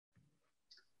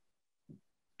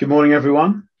Good morning,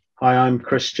 everyone. Hi, I'm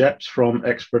Chris Jeps from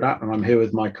Exprodat, and I'm here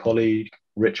with my colleague,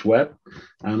 Rich Webb,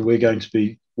 and we're going to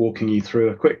be walking you through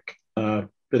a quick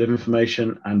bit of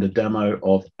information and a demo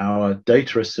of our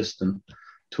data assistant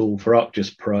tool for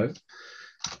ArcGIS Pro.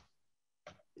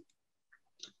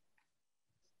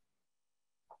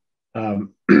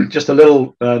 Just a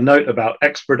little note about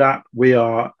Exprodat. We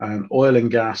are an oil and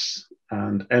gas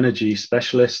and energy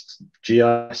specialist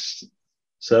GIS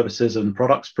services and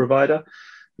products provider.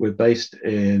 We're based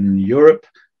in Europe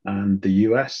and the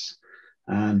US,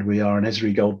 and we are an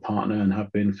Esri Gold partner and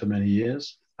have been for many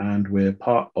years, and we're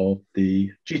part of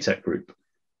the GTEC group.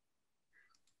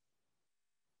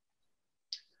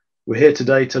 We're here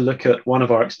today to look at one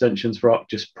of our extensions for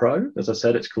ArcGIS Pro. As I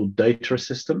said, it's called Data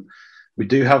Assistant. We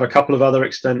do have a couple of other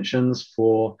extensions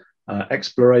for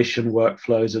exploration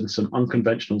workflows and some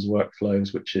unconventional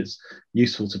workflows, which is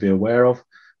useful to be aware of.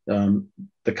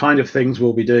 The kind of things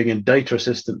we'll be doing in Data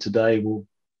Assistant today will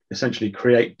essentially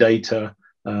create data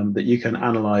that you can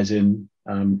analyze in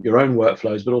your own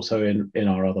workflows, but also in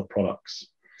our other products.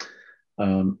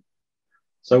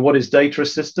 So what is Data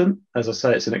Assistant? As I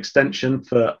say, it's an extension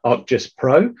for ArcGIS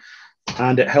Pro,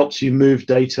 and it helps you move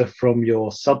data from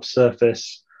your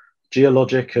subsurface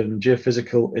geologic and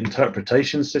geophysical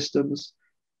interpretation systems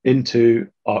into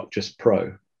ArcGIS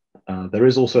Pro. There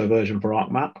is also a version for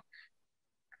ArcMap.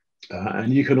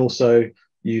 And you can also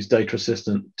use Data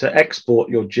Assistant to export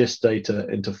your GIS data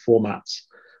into formats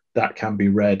that can be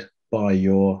read by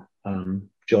your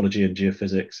geology and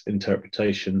geophysics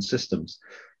interpretation systems.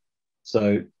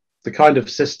 So the kind of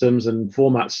systems and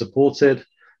formats supported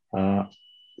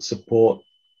support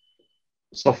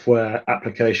software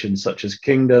applications such as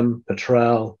Kingdom,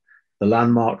 Petrel, the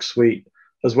Landmark suite,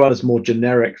 as well as more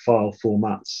generic file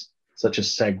formats such as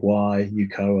SegY,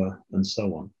 UCOA, and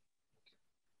so on.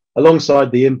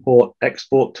 Alongside the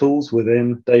import-export tools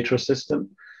within Data Assistant,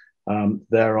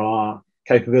 there are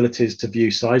capabilities to view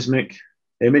seismic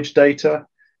image data,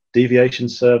 deviation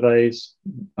surveys,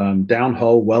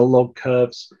 downhole well log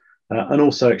curves, and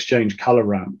also exchange color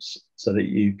ramps so that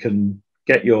you can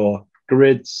get your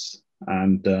grids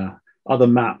and other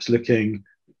maps looking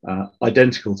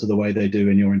identical to the way they do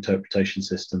in your interpretation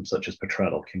system, such as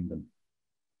Petrel or Kingdom.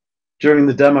 During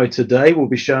the demo today, we'll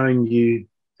be showing you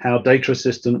how Data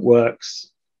Assistant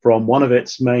works from one of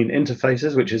its main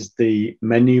interfaces, which is the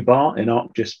menu bar in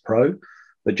ArcGIS Pro.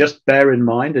 But just bear in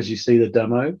mind, as you see the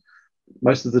demo,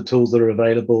 most of the tools that are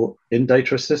available in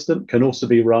Data Assistant can also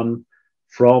be run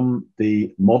from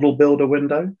the model builder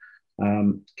window,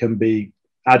 can be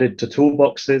added to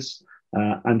toolboxes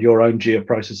and your own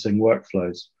geoprocessing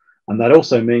workflows. And that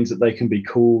also means that they can be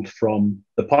called from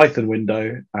the Python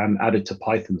window and added to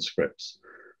Python scripts.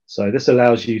 So this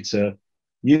allows you to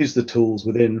use the tools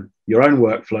within your own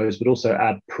workflows, but also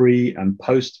add pre and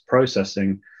post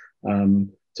processing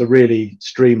to really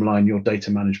streamline your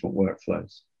data management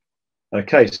workflows.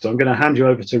 Okay, so I'm going to hand you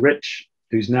over to Rich,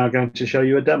 who's now going to show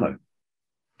you a demo.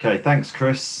 Okay, thanks,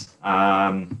 Chris.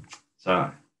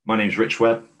 So my name is Rich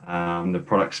Webb. I'm the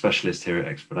product specialist here at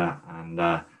Exprodat, and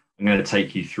I'm going to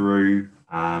take you through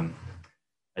a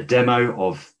demo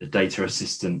of the Data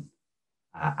Assistant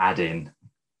add-in.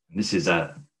 And this is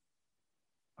a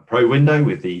Pro window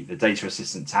with the Data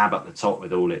Assistant tab at the top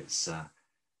with all its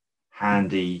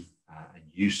handy and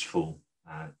useful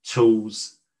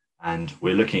tools. And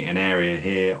we're looking at an area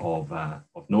here of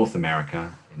North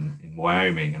America in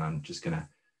Wyoming. And I'm just going to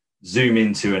zoom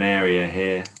into an area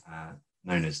here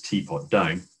known as Teapot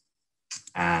Dome.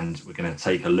 And we're going to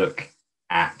take a look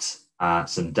at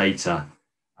some data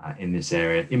in this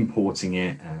area, importing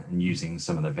it and using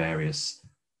some of the various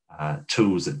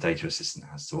tools that Data Assistant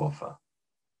has to offer.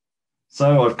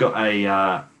 So I've got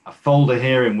a folder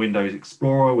here in Windows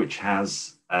Explorer, which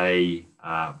has a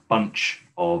bunch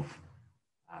of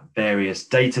various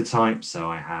data types.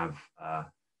 So I have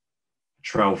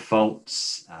Petrel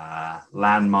faults,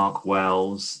 landmark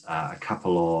wells, a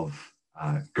couple of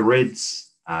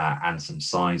grids, and some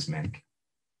seismic.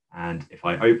 And if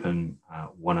I open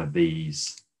one of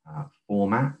these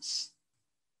formats,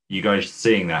 you guys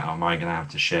seeing that, or am I going to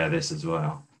have to share this as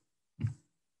well?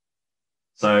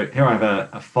 So here I have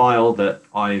a file that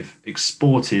I've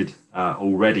exported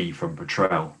already from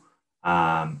Petrel.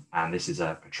 And this is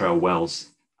a Petrel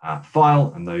wells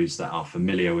file. And those that are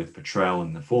familiar with Petrel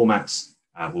and the formats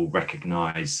will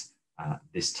recognize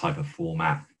this type of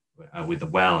format with the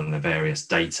well and the various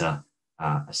data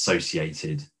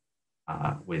associated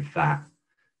with that.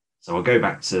 So I'll go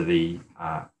back to the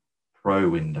Pro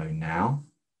window now.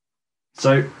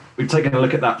 So we've taken a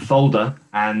look at that folder,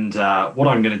 and what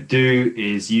I'm going to do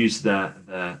is use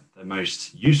the the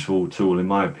most useful tool, in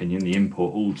my opinion, the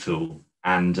import all tool.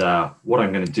 And what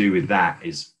I'm going to do with that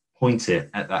is point it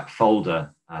at that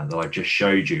folder that I just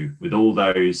showed you with all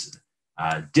those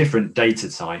different data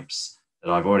types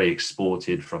that I've already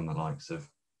exported from the likes of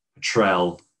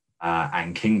Petrel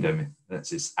and Kingdom.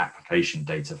 That's its application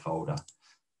data folder.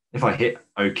 If I hit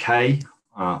OK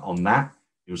on that,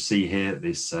 you'll see here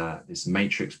this, this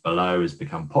matrix below has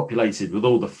become populated with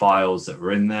all the files that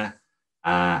were in there,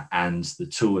 and the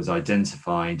tool has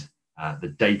identified the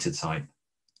data type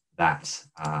that.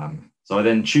 So I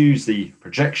then choose the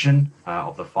projection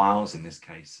of the files. In this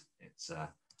case, it's the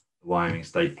Wyoming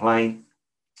State Plane.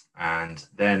 And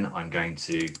then I'm going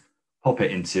to pop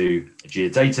it into a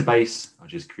geodatabase. I'll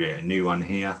just create a new one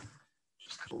here.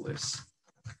 Just call this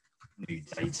new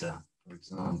data, for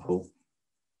example,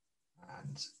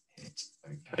 and hit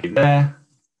OK there,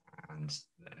 and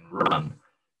then run.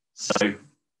 So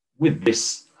with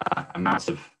this amount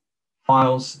of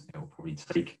files, it will probably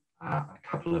take a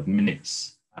couple of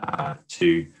minutes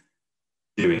to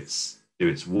do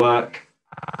its work.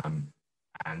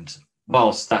 And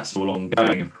whilst that's all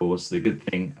ongoing, of course, the good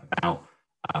thing about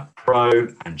Pro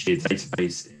and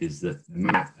Geodatabase is that the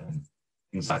map and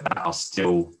things like that are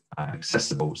still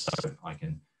accessible. So I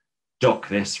can dock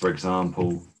this, for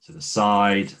example, to the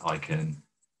side. I can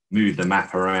move the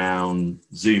map around,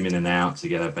 zoom in and out to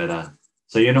get a better.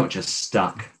 So you're not just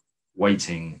stuck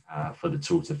waiting for the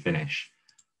tool to finish.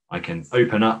 I can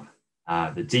open up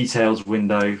the details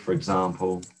window, for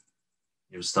example.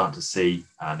 You'll start to see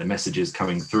the messages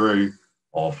coming through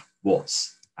of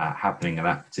what's happening at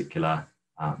that particular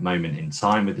moment in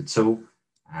time with the tool.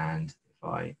 And if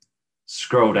I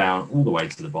scroll down all the way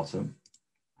to the bottom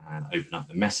and open up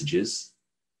the messages,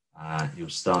 you'll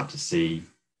start to see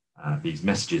these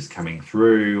messages coming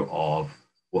through of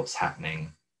what's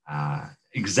happening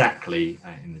exactly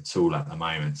in the tool at the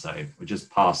moment. So we're just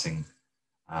passing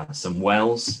some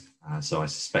wells. So I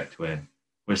suspect we're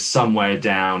somewhere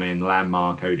down in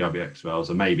landmark OWX wells,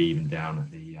 or maybe even down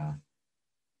at the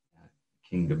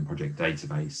Kingdom project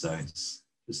database. So it's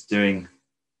just doing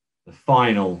the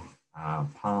final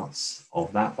parts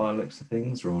of that by the looks of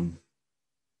things. We're on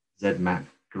ZMap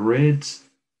grid,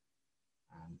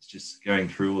 and it's just going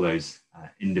through all those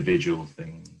individual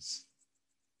things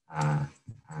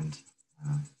and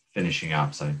finishing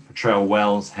up. So Petrel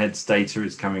Wells heads data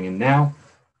is coming in now,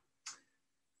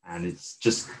 and it's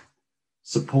just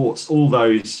supports all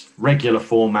those regular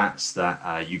formats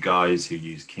that you guys who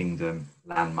use Kingdom,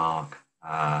 Landmark,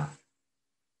 and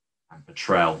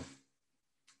Petrel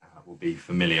will be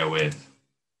familiar with.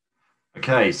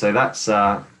 Okay, so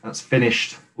that's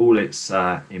finished all its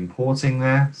importing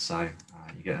there. So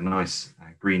you get a nice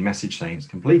green message saying it's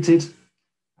completed,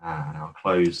 and I'll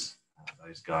close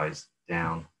those guys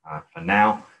down for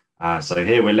now. So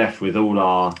here we're left with all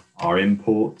our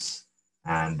imports,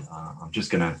 and I'm just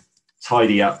going to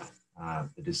tidy up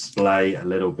the display a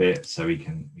little bit so we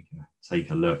can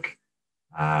take a look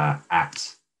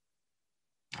at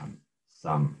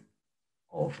some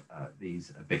of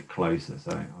these a bit closer.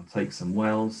 So I'll take some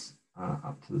wells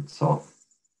up to the top,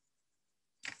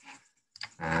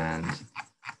 and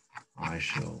I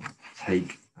shall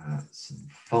take some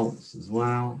faults as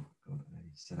well. Got a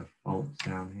set of faults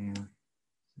down here,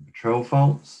 some Petrel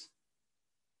faults.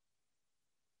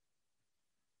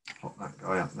 Pop that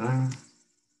guy up there.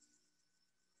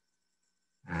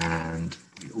 And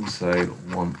we also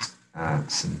want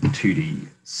some 2D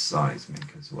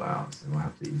seismic as well. So we'll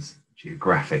have these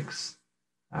geographics,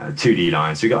 2D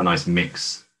lines. So we've got a nice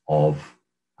mix of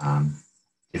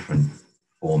different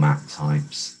format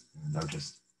types. And I'll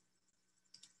just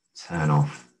turn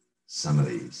off some of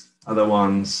these other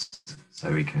ones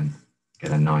so we can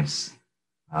get a nice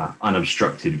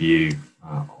unobstructed view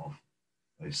of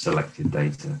those selected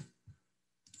data.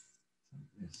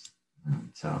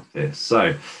 This.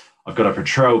 So I've got a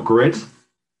Petrel grid,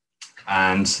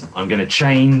 and I'm going to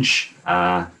change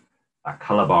that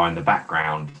color bar in the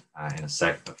background in a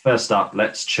sec. But first up,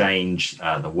 let's change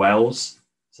the wells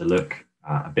to look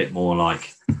a bit more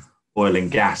like oil and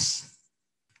gas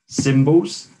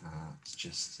symbols. Let's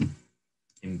just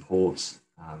import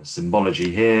the symbology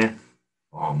here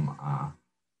from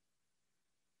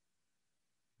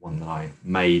one that I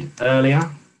made earlier.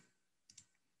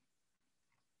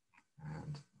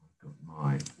 And I've got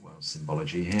my well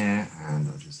symbology here, and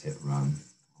I'll just hit run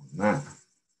on that.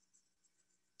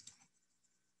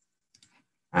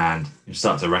 And you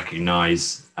start to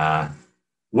recognize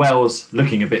wells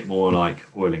looking a bit more like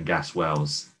oil and gas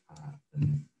wells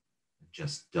than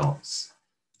just dots.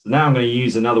 So now I'm going to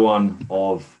use another one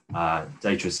of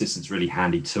Data Assistant's really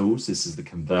handy tools. This is the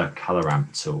Convert Color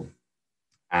Ramp tool.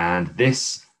 And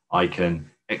this, I can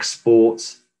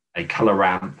export a color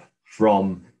ramp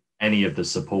from any of the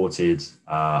supported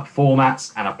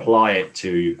formats and apply it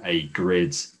to a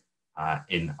grid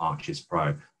in ArcGIS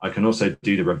Pro. I can also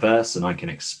do the reverse, and I can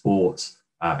export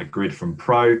a grid from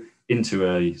Pro into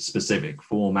a specific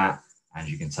format, and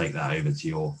you can take that over to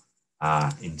your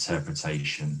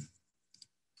interpretation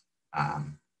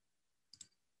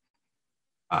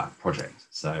project.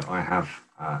 So I have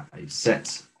a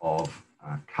set of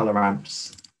color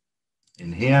ramps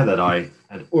in here that I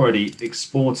had already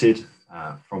exported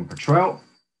from Patrol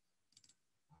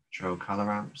color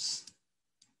ramps.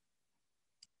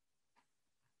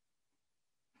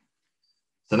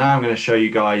 So now I'm going to show you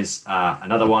guys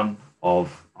another one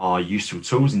of our useful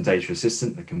tools in Data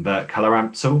Assistant, the Convert Color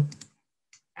Ramp tool.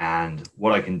 And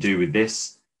what I can do with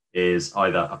this is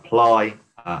either apply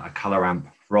a color ramp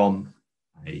from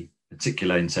a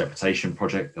particular interpretation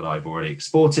project that I've already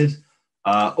exported,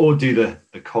 or do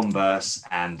the converse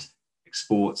and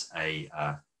export a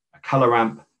color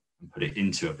ramp and put it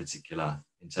into a particular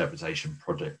interpretation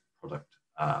product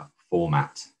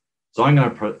format. So I'm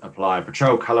going to apply a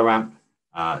Patrol color ramp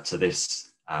to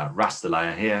this raster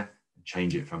layer here and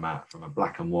change it from a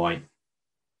black and white.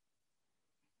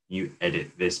 You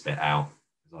edit this bit out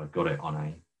because I've got it on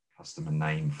a customer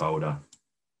name folder.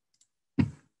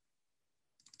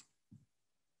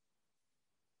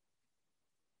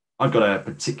 I've got a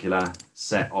particular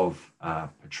set of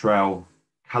Patrol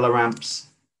color ramps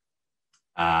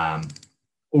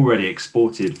already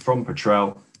exported from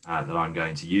Patrol that I'm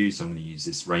going to use. So I'm going to use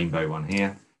this rainbow one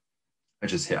here. I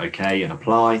just hit OK and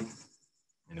apply,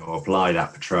 and it will apply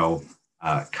that Patrol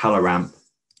color ramp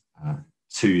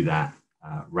to that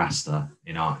raster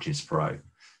in ArcGIS Pro.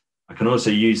 I can also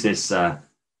use this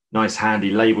nice handy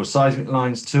label seismic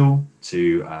lines tool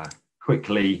to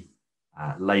quickly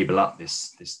label up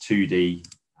this 2D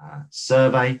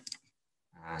survey,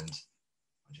 and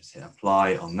I just hit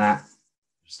apply on that.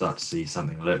 You'll start to see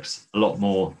something that looks a lot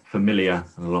more familiar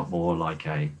and a lot more like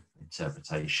a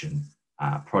interpretation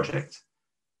project.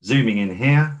 Zooming in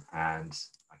here, and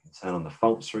I can turn on the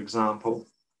faults, for example,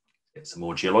 get some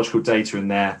more geological data in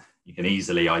there. You can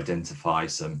easily identify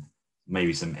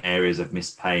maybe some areas of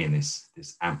missed pay in this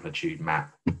amplitude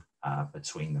map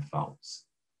between the faults.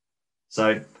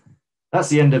 So that's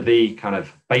the end of the kind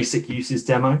of basic uses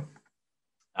demo.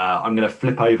 I'm going to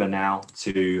flip over now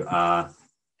to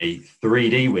a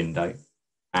 3D window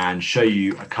and show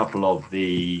you a couple of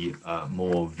the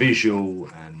more visual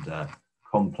and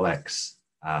complex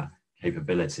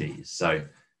capabilities. So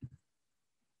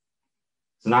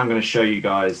now I'm going to show you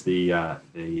guys the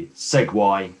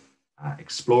SegY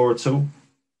Explorer tool,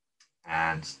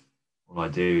 and what I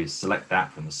do is select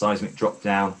that from the seismic drop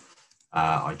down.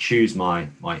 I choose my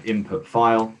input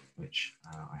file, which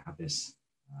I have this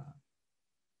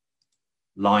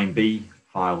line B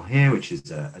file here, which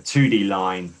is a 2D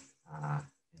line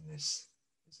in this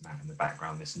map in the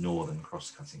background, this northern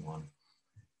cross-cutting one.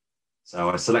 So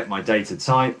I select my data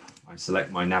type, I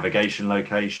select my navigation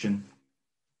location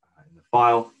in the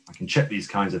file. I can check these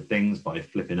kinds of things by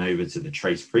flipping over to the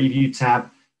Trace Preview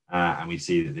tab, and we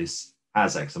see that this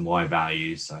has X and Y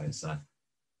values, so it's an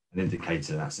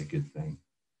indicator that's a good thing.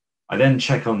 I then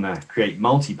check on the Create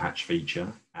Multi-Patch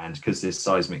feature, and because this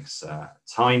seismic's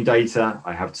time data,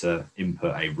 I have to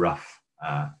input a rough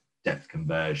depth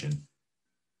conversion.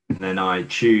 And then I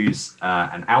choose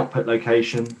an output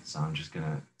location, so I'm just going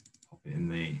to pop it in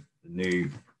the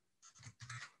new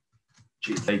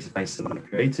database that I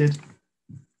created.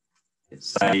 Hit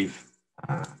save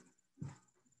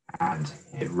and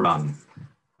hit run.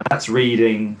 That's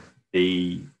reading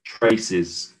the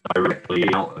traces directly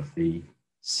out of the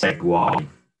SegY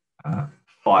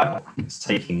file. It's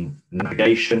taking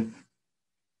navigation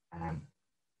and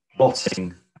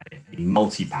plotting a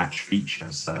multi-patch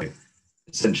feature. So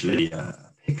essentially a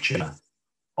picture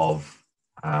of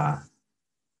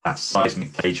that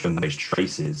seismic data from those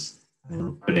traces, and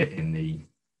it'll put it in the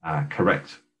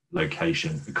correct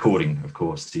location according, of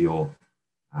course, to your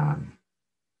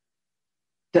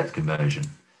depth conversion.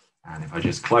 And if I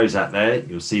just close that there,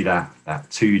 you'll see that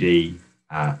 2D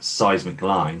seismic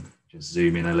line. Just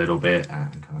zoom in a little bit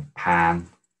and kind of pan,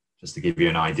 just to give you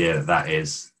an idea that that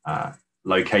is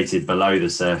located below the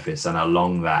surface and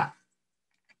along that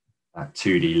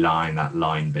 2D line, that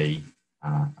line B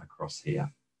across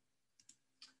here.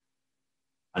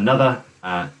 Another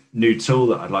new tool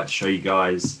that I'd like to show you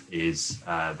guys is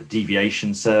the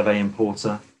deviation survey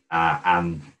importer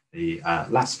and the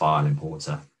LAS file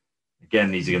importer.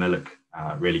 Again, these are going to look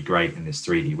really great in this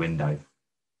 3D window.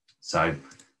 So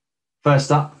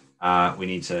first up, we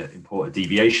need to import a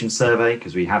deviation survey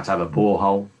because we have to have a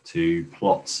borehole to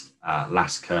plot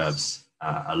LAS curves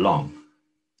along.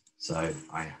 So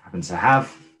I happen to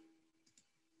have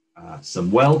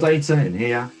some well data in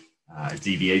here, a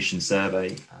deviation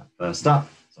survey first up.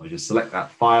 So I just select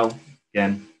that file.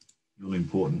 Again, all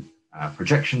important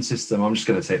projection system. I'm just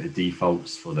going to take the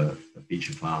defaults for the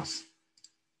feature class.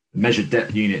 The measured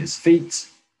depth unit is feet.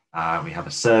 We have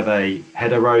a survey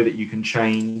header row that you can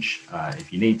change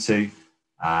if you need to.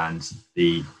 And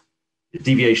the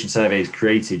deviation survey is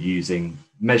created using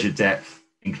measured depth,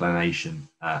 inclination,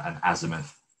 and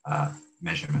azimuth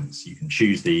measurements. You can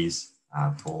choose these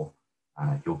for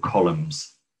your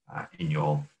columns in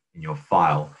your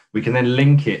file. We can then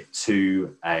link it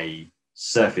to a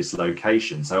surface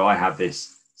location. So I have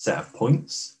this set of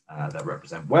points that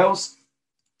represent wells.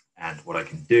 And what I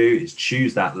can do is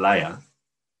choose that layer,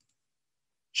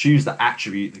 choose the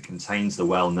attribute that contains the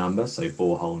well number, so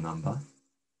borehole number.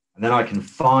 And then I can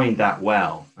find that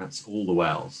well. That's all the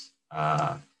wells.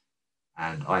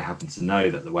 And I happen to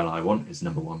know that the well I want is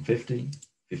number 150,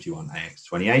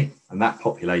 51AX28, and that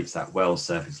populates that well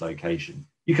surface location.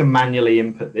 You can manually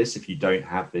input this if you don't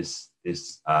have this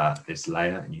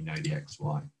layer and you know the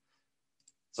XY.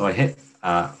 So I hit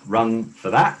run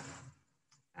for that,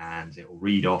 and it will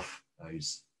read off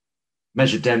those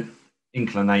measured depth,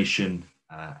 inclination,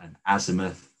 and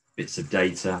azimuth bits of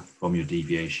data from your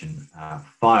deviation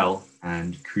file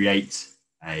and create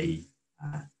a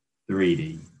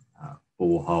 3D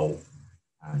borehole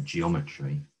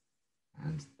geometry.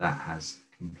 And that has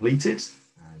completed.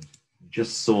 And you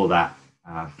just saw that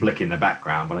flick in the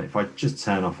background. But if I just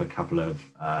turn off a couple of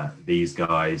these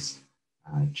guys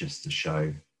just to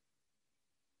show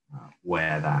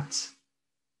where that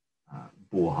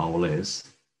borehole is.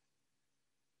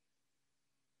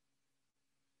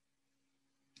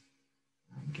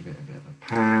 And give it a bit of a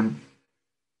pan.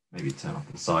 Maybe turn off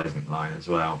the seismic line as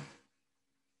well.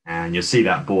 And you'll see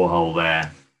that borehole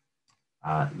there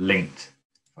linked.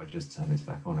 If I just turn this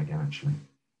back on again, actually.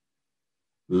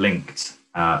 Linked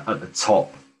at the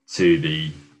top to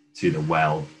the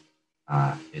well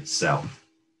itself.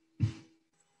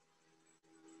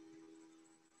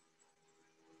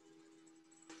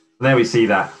 There we see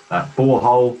that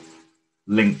borehole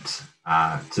linked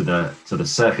to the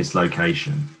surface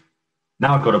location.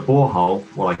 Now I've got a borehole.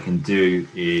 What I can do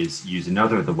is use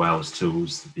another of the wells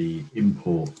tools, the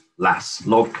import LAS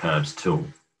log curves tool,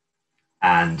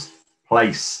 and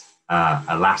place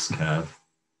a LAS curve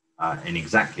in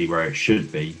exactly where it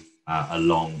should be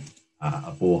along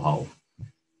a borehole.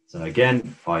 So again,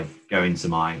 if I go into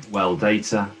my well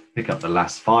data, pick up the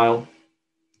LAS file,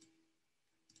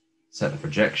 set the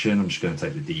projection. I'm just going to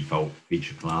take the default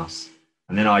feature class,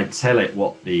 and then I tell it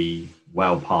what the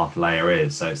well path layer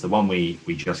is. So it's the one we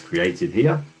just created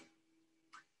here.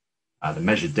 The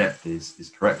measured depth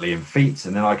is correctly in feet,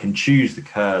 and then I can choose the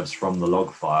curves from the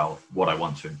log file, what I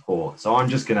want to import. So I'm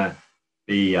just going to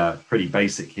be pretty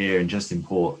basic here and just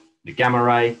import the gamma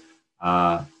ray.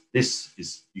 This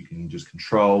is, you can just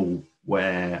control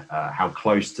where, how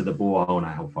close to the borehole and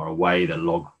how far away the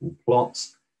log will plot.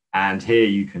 And here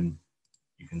you can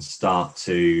start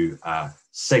to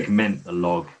segment the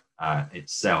log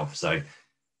itself. So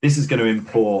this is going to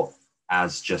import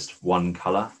as just one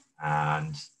color,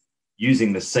 and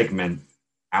using the segment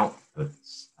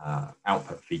outputs,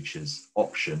 output features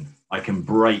option, I can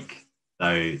break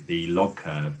the log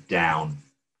curve down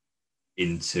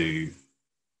into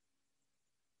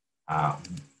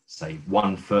say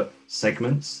 1 foot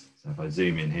segments. So if I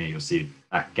zoom in here, you'll see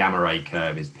that gamma ray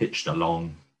curve is pitched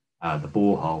along the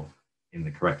borehole in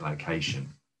the correct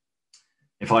location.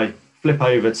 If I flip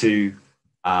over to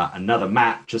another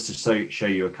map, just to show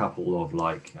you a couple of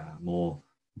more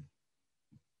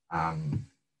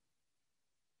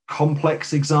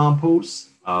complex examples,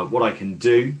 what I can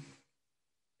do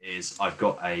is I've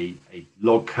got a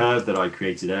log curve that I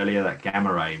created earlier, that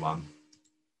gamma ray one,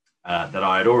 that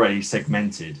I had already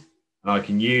segmented, and I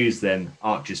can use then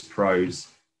ArcGIS Pro's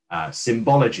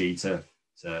symbology to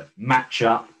match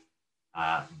up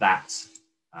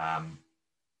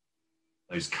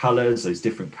those colors, those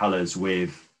different colors,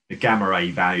 with the gamma ray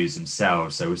values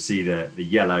themselves. So we'll see the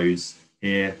yellows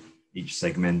here, each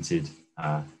segmented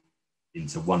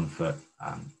into 1 foot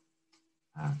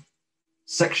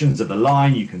sections of the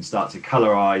line. You can start to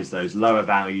colorize those lower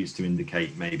values to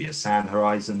indicate maybe a sand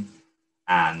horizon,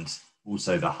 and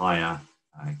also the higher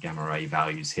gamma ray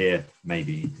values here,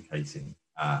 maybe indicating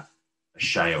a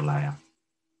shale layer.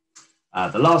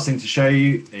 The last thing to show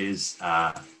you is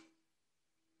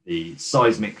the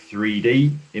seismic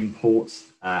 3D import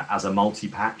as a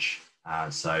multi-patch.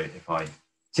 So if I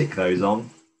tick those on,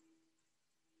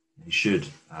 It should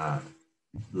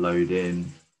load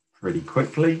in pretty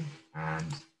quickly,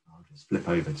 and I'll just flip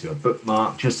over to a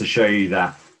bookmark just to show you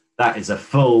that that is a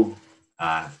full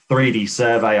 3D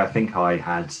survey. I think I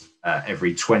had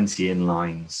every 20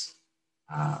 inlines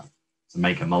to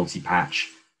make a multi-patch,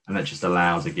 and that just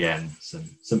allows, again,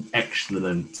 some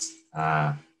excellent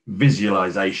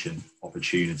visualization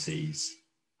opportunities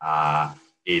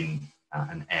in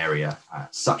an area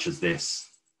such as this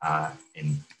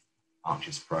in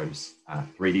ArcGIS Pro's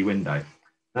 3D window.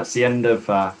 That's the end of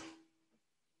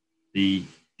the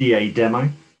DA demo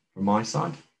from my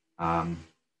side,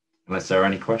 unless there are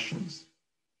any questions.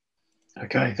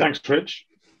 Okay, thanks, Rich.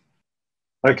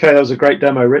 Okay, that was a great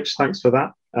demo, Rich. Thanks for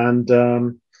that. And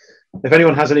if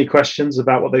anyone has any questions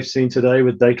about what they've seen today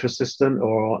with Data Assistant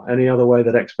or any other way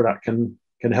that Exprodat can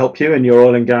help you in your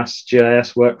oil and gas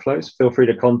GIS workflows, feel free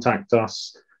to contact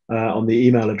us on the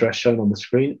email address shown on the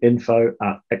screen,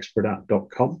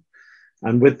 info@exprodat.com.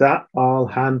 And with that, I'll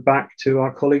hand back to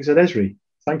our colleagues at Esri.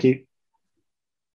 Thank you.